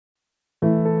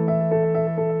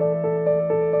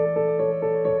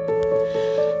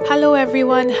Hello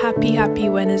everyone, happy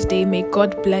Wednesday. May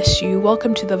God bless you.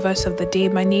 Welcome to the verse of the day.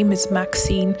 My name is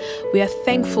Maxine. We are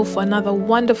thankful for another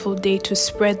wonderful day to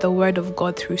spread the word of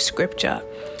God through scripture.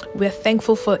 We are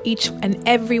thankful for each and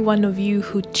every one of you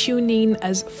who tune in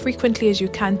as frequently as you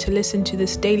can to listen to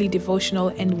this daily devotional,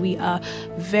 and we are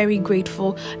very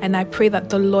grateful, and I pray that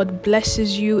the Lord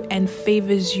blesses you and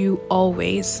favors you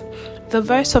always. The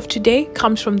verse of today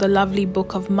comes from the lovely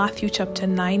book of Matthew chapter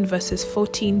 9 verses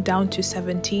 14 down to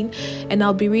 17, and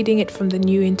I'll be reading it from the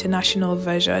New International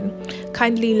Version.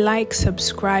 Kindly like,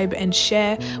 subscribe and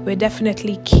share. We're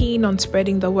definitely keen on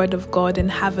spreading the word of God and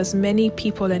have as many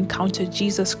people encounter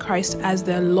Jesus Christ as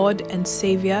their Lord and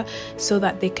Savior so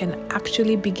that they can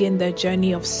actually begin their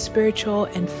journey of spiritual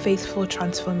and faithful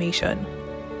transformation.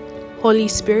 Holy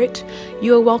Spirit,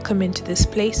 you are welcome into this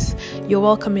place. You're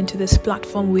welcome into this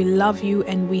platform. We love you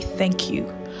and we thank you.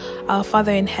 Our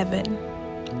Father in heaven,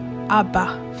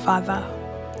 Abba, Father,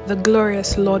 the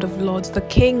glorious Lord of Lords, the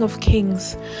King of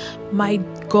Kings, my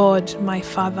God, my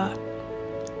Father,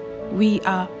 we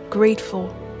are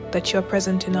grateful that you're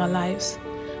present in our lives.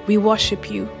 We worship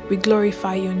you. We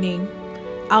glorify your name.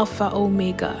 Alpha,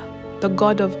 Omega, the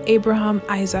God of Abraham,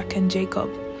 Isaac, and Jacob.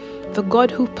 The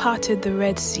God who parted the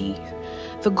Red Sea,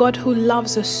 the God who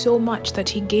loves us so much that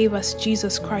he gave us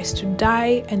Jesus Christ to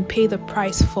die and pay the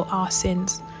price for our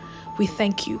sins. We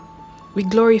thank you. We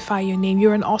glorify your name.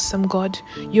 You're an awesome God.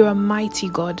 You're a mighty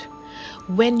God.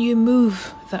 When you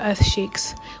move, the earth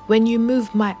shakes. When you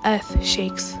move, my earth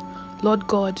shakes. Lord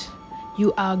God,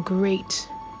 you are great.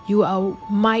 You are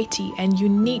mighty and you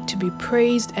need to be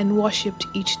praised and worshipped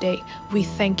each day. We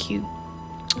thank you.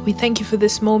 We thank you for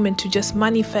this moment to just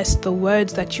manifest the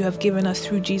words that you have given us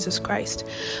through Jesus Christ.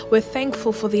 We're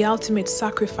thankful for the ultimate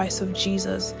sacrifice of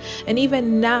Jesus. And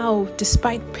even now,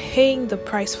 despite paying the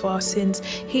price for our sins,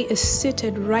 he is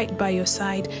seated right by your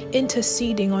side,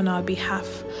 interceding on our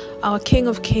behalf. Our King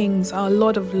of Kings, our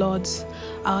Lord of Lords,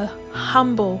 our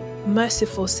humble,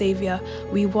 merciful Savior,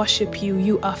 we worship you.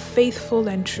 You are faithful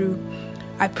and true.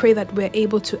 I pray that we're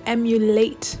able to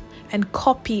emulate and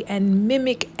copy and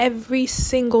mimic every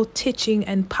single teaching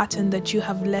and pattern that you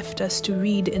have left us to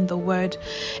read in the Word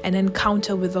and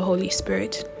encounter with the Holy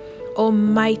Spirit.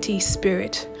 Almighty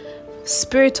Spirit,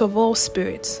 Spirit of all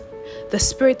spirits, the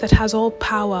Spirit that has all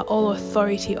power, all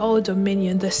authority, all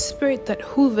dominion, the Spirit that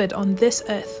hovered on this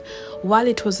earth while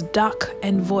it was dark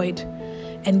and void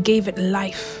and gave it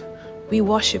life. We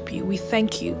worship you. We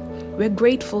thank you. We're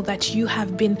grateful that you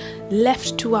have been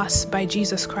left to us by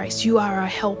Jesus Christ. You are our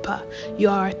helper. You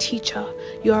are our teacher.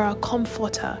 You are our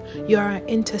comforter. You are our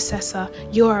intercessor.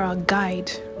 You are our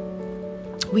guide.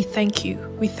 We thank you.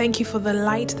 We thank you for the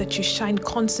light that you shine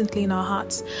constantly in our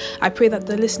hearts. I pray that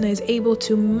the listener is able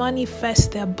to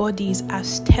manifest their bodies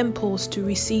as temples to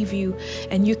receive you,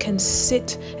 and you can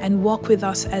sit and walk with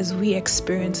us as we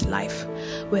experience life.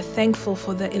 We're thankful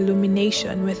for the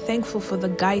illumination. We're thankful for the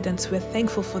guidance. We're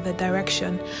thankful for the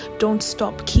direction. Don't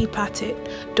stop. Keep at it.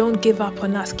 Don't give up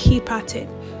on us. Keep at it.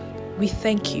 We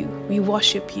thank you. We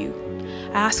worship you.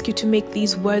 I ask you to make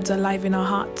these words alive in our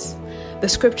hearts. The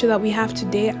scripture that we have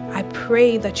today, I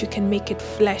pray that you can make it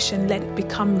flesh and let it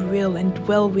become real and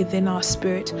dwell within our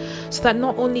spirit, so that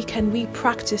not only can we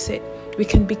practice it, we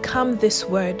can become this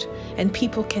word and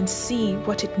people can see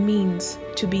what it means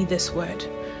to be this word.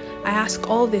 I ask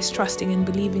all this trusting and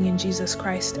believing in Jesus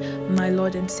Christ, my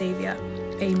Lord and Savior.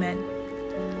 Amen.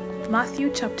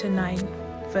 Matthew chapter 9,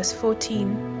 verse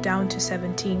 14 down to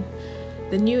 17,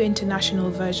 the New International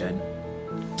Version.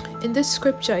 In this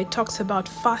scripture, it talks about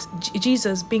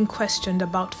Jesus being questioned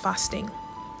about fasting.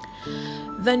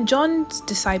 Then John's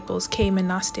disciples came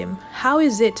and asked him, "How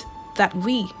is it that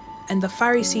we and the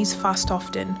Pharisees fast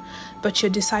often, but your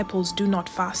disciples do not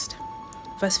fast?"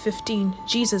 Verse 15,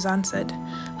 Jesus answered,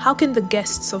 "How can the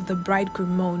guests of the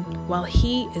bridegroom mourn while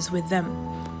he is with them?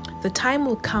 The time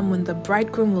will come when the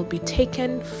bridegroom will be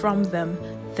taken from them,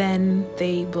 then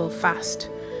they will fast."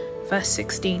 Verse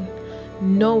 16,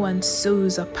 "No one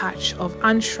sews a patch of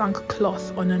unshrunk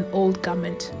cloth on an old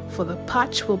garment, for the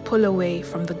patch will pull away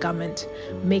from the garment,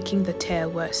 making the tear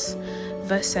worse."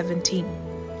 Verse 17,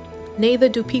 "Neither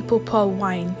do people pour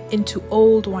wine into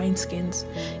old wineskins.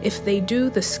 If they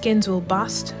do, the skins will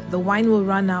burst, the wine will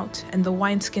run out, and the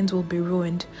wineskins will be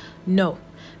ruined. No,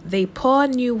 they pour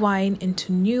new wine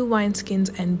into new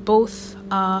wineskins, and both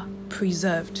are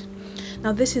preserved."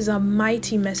 Now, this is a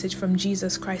mighty message from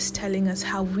Jesus Christ telling us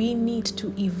how we need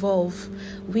to evolve,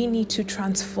 we need to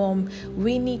transform,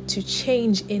 we need to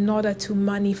change in order to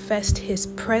manifest his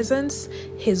presence,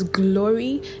 his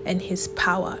glory, and his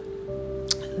power.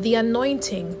 The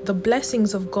anointing, the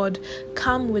blessings of God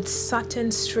come with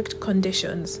certain strict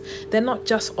conditions. They're not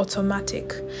just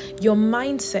automatic. Your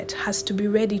mindset has to be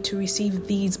ready to receive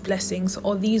these blessings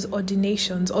or these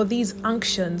ordinations or these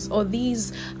unctions or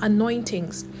these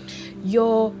anointings.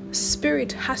 Your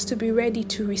spirit has to be ready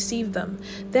to receive them.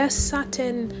 There are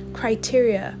certain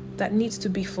criteria that needs to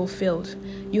be fulfilled.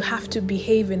 You have to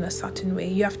behave in a certain way.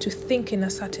 You have to think in a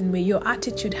certain way. Your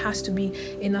attitude has to be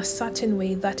in a certain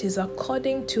way that is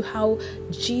according to how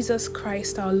Jesus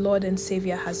Christ, our Lord and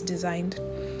Savior, has designed.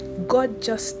 God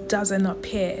just doesn't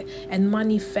appear and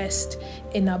manifest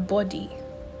in a body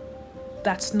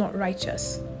that's not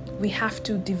righteous. We have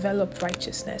to develop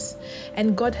righteousness.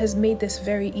 And God has made this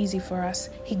very easy for us.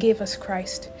 He gave us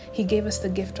Christ. He gave us the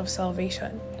gift of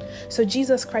salvation. So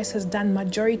Jesus Christ has done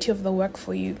majority of the work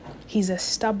for you. He's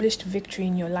established victory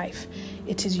in your life.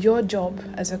 It is your job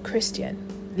as a Christian,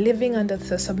 living under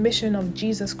the submission of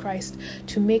Jesus Christ,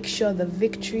 to make sure the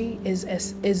victory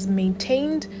is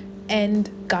maintained and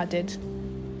guarded.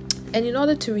 And in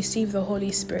order to receive the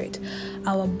Holy Spirit,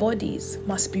 our bodies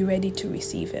must be ready to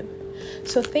receive Him.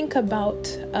 So think about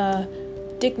a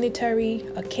dignitary,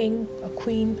 a king, a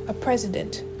queen, a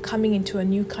president coming into a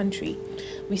new country.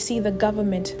 We see the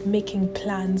government making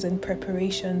plans and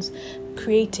preparations,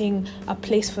 creating a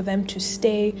place for them to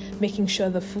stay, making sure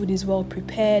the food is well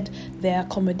prepared, their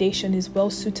accommodation is well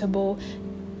suitable.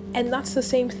 And that's the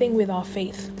same thing with our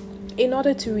faith. In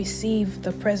order to receive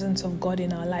the presence of God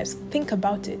in our lives, think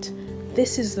about it.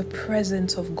 This is the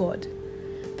presence of God,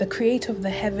 the creator of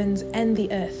the heavens and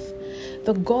the earth.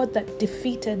 The God that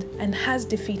defeated and has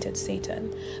defeated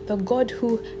Satan, the God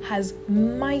who has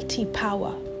mighty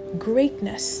power,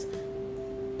 greatness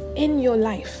in your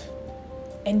life,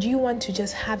 and you want to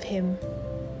just have Him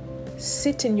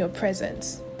sit in your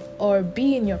presence or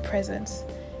be in your presence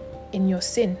in your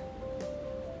sin,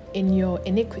 in your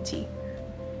iniquity,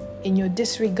 in your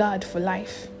disregard for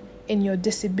life, in your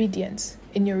disobedience,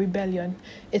 in your rebellion.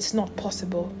 It's not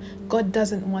possible. God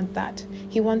doesn't want that.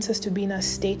 He wants us to be in a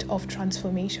state of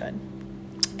transformation.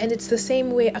 And it's the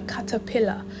same way a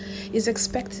caterpillar is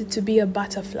expected to be a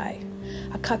butterfly.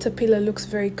 A caterpillar looks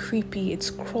very creepy, it's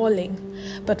crawling.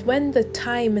 But when the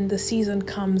time and the season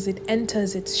comes, it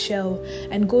enters its shell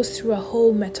and goes through a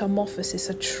whole metamorphosis,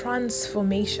 a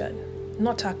transformation,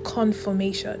 not a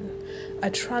conformation, a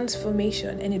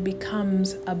transformation, and it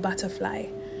becomes a butterfly.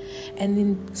 And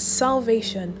in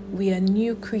salvation, we are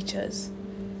new creatures.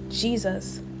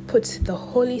 Jesus puts the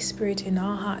Holy Spirit in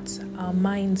our hearts, our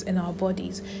minds, and our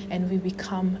bodies, and we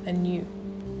become anew.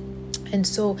 And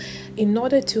so, in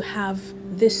order to have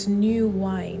this new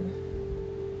wine,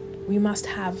 we must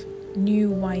have new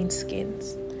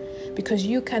wineskins. Because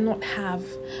you cannot have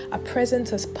a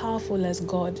presence as powerful as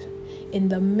God in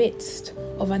the midst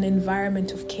of an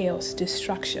environment of chaos,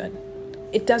 destruction.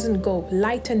 It doesn't go.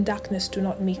 Light and darkness do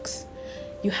not mix.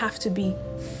 You have to be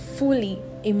fully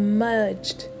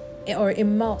immersed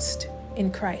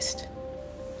in Christ.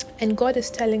 And God is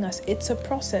telling us it's a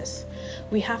process.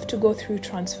 We have to go through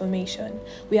transformation.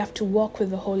 We have to walk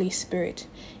with the Holy Spirit.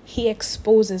 He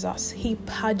exposes us. He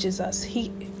purges us.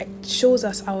 He shows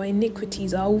us our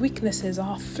iniquities, our weaknesses,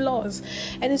 our flaws.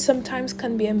 And it sometimes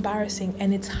can be embarrassing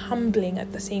and it's humbling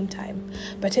at the same time.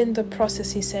 But in the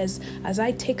process, He says, as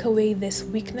I take away this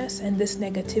weakness and this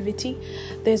negativity,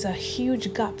 there's a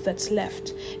huge gap that's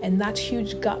left. And that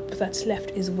huge gap that's left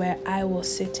is where I will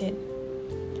sit in.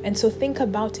 And so think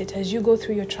about it as you go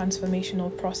through your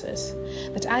transformational process,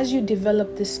 that as you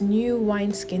develop this new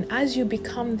wineskin, as you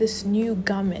become this new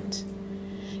garment,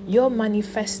 you're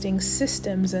manifesting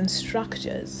systems and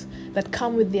structures that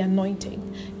come with the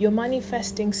anointing. You're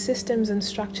manifesting systems and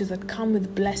structures that come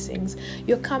with blessings.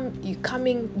 You're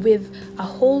coming with a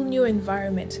whole new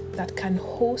environment that can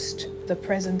host the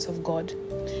presence of God.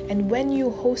 And when you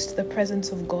host the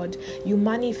presence of God, you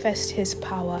manifest His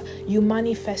power, you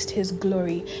manifest His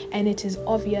glory, and it is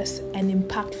obvious and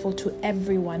impactful to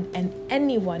everyone and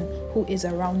anyone who is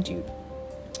around you.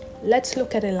 Let's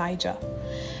look at Elijah.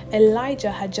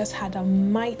 Elijah had just had a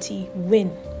mighty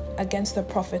win against the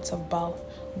prophets of Baal.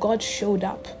 God showed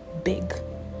up big.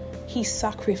 He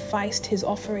sacrificed his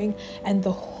offering, and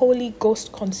the Holy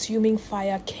Ghost consuming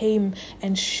fire came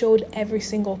and showed every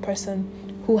single person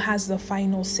who has the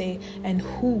final say and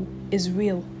who is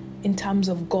real in terms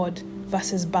of God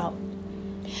versus Baal.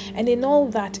 And in all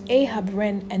that, Ahab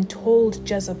ran and told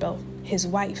Jezebel, his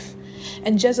wife.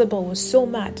 And Jezebel was so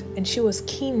mad and she was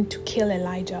keen to kill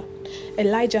Elijah.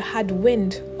 Elijah had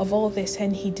wind of all this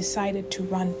and he decided to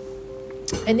run.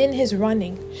 And in his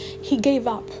running, he gave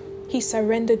up. He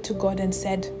surrendered to God and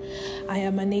said, I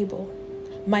am unable.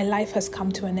 My life has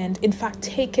come to an end. In fact,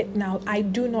 take it now. I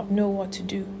do not know what to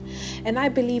do. And I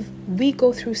believe we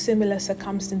go through similar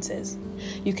circumstances.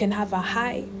 You can have a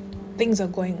high, things are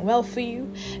going well for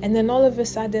you, and then all of a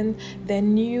sudden, there are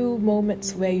new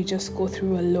moments where you just go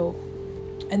through a low.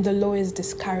 And the low is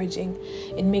discouraging.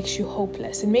 It makes you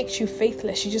hopeless. It makes you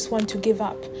faithless. You just want to give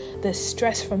up. There's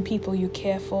stress from people you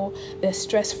care for. There's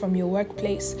stress from your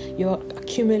workplace. You're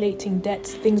accumulating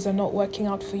debts. Things are not working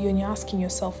out for you, and you're asking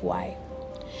yourself why.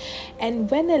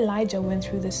 And when Elijah went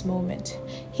through this moment,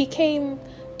 he came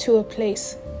to a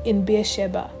place in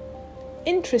Beersheba.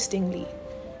 Interestingly,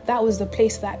 that was the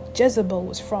place that Jezebel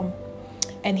was from.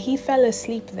 And he fell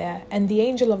asleep there, and the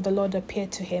angel of the Lord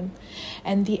appeared to him.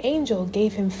 And the angel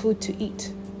gave him food to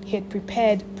eat. He had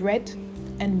prepared bread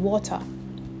and water.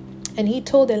 And he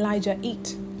told Elijah,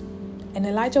 eat. And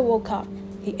Elijah woke up.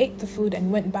 He ate the food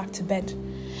and went back to bed.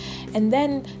 And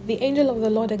then the angel of the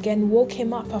Lord again woke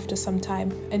him up after some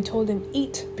time and told him,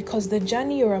 eat, because the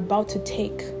journey you're about to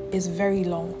take is very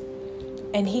long.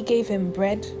 And he gave him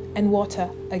bread and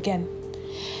water again.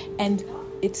 And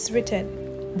it's written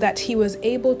that he was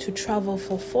able to travel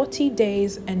for 40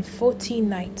 days and 40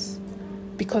 nights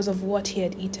because of what he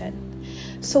had eaten.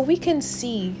 So we can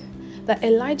see that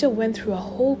Elijah went through a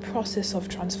whole process of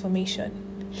transformation.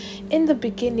 In the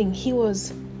beginning, he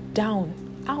was down,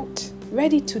 out,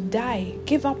 ready to die,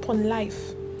 give up on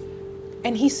life.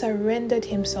 And he surrendered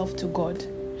himself to God.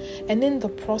 And in the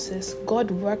process,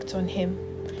 God worked on him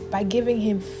by giving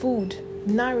him food,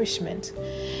 nourishment.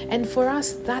 And for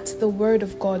us, that's the word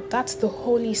of God. That's the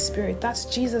Holy Spirit. That's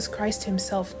Jesus Christ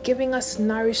himself giving us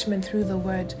nourishment through the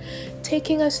word,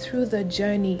 taking us through the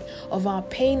journey of our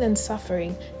pain and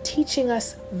suffering, teaching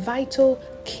us vital,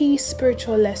 key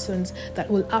spiritual lessons that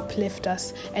will uplift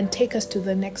us and take us to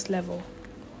the next level.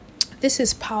 This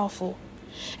is powerful.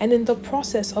 And in the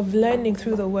process of learning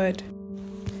through the word,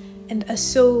 and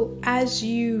so as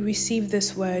you receive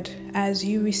this word, as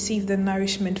you receive the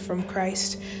nourishment from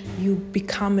Christ, you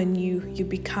become anew. You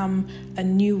become a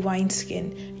new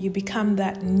wineskin. You become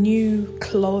that new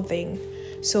clothing.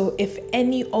 So if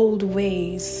any old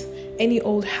ways, any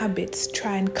old habits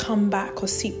try and come back or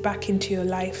seep back into your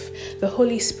life, the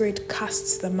Holy Spirit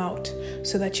casts them out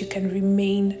so that you can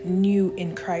remain new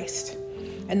in Christ.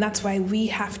 And that's why we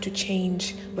have to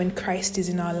change when Christ is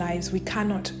in our lives. We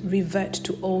cannot revert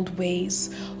to old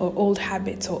ways or old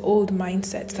habits or old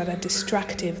mindsets that are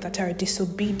destructive, that are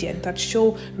disobedient, that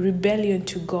show rebellion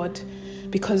to God,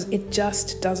 because it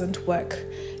just doesn't work.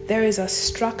 There is a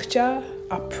structure,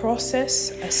 a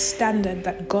process, a standard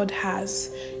that God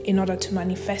has in order to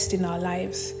manifest in our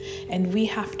lives. And we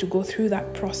have to go through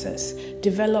that process,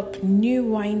 develop new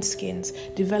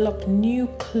wineskins, develop new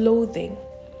clothing.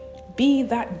 Be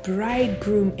that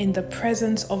bridegroom in the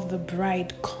presence of the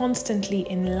bride, constantly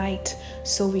in light,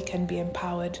 so we can be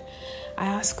empowered. I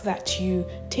ask that you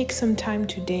take some time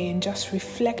today and just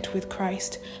reflect with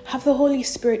Christ. Have the Holy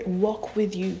Spirit walk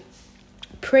with you.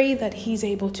 Pray that He's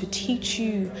able to teach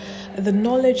you the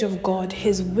knowledge of God,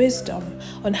 His wisdom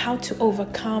on how to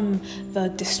overcome the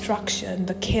destruction,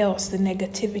 the chaos, the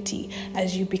negativity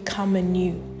as you become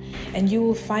anew. And you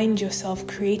will find yourself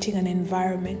creating an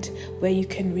environment where you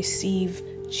can receive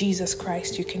Jesus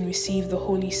Christ, you can receive the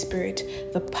Holy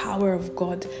Spirit, the power of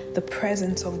God, the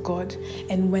presence of God.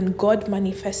 And when God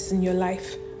manifests in your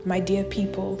life, my dear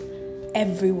people,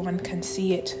 everyone can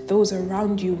see it. Those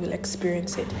around you will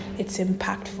experience it. It's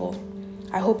impactful.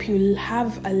 I hope you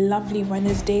have a lovely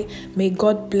Wednesday. May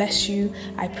God bless you.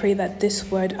 I pray that this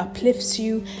word uplifts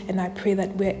you, and I pray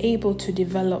that we're able to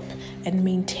develop and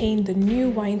maintain the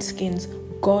new wineskins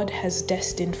God has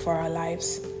destined for our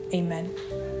lives. Amen.